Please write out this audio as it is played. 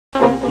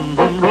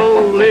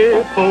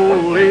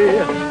Roly-poly,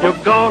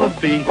 you're gonna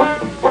be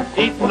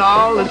eating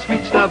all the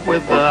sweet stuff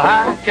with the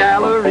high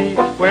calorie,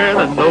 where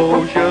the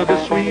no sugar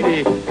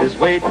sweetie is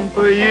waiting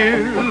for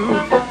you.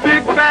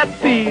 Big fat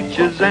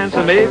peaches and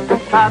some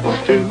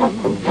apricots too.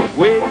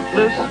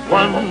 Weightless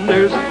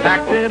wonders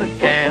packed in a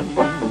can.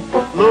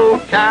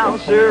 Low-cal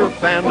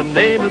syrup and the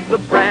name of the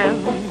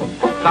brand.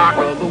 Cock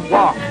of the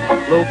walk,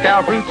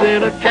 low-cal fruits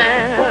in a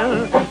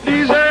can.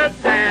 These are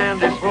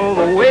dandies for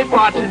the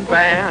weight-watching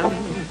fan.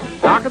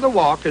 Cock of the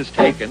walk has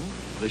taken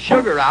the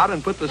sugar out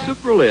and put the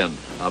sucral in.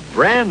 A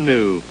brand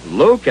new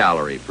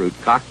low-calorie fruit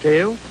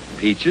cocktail,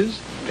 peaches,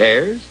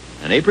 pears,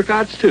 and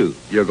apricots too.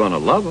 You're gonna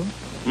love them.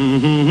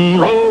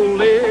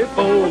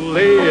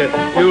 Roly-poly,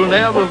 you'll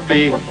never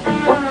be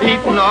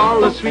eating all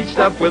the sweet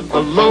stuff with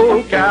the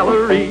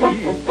low-calorie.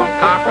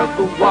 Cock of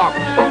the walk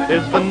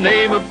is the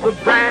name of the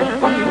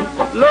brand.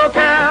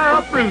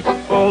 Low-cal fruits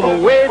for the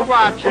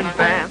weight-watching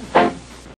fan.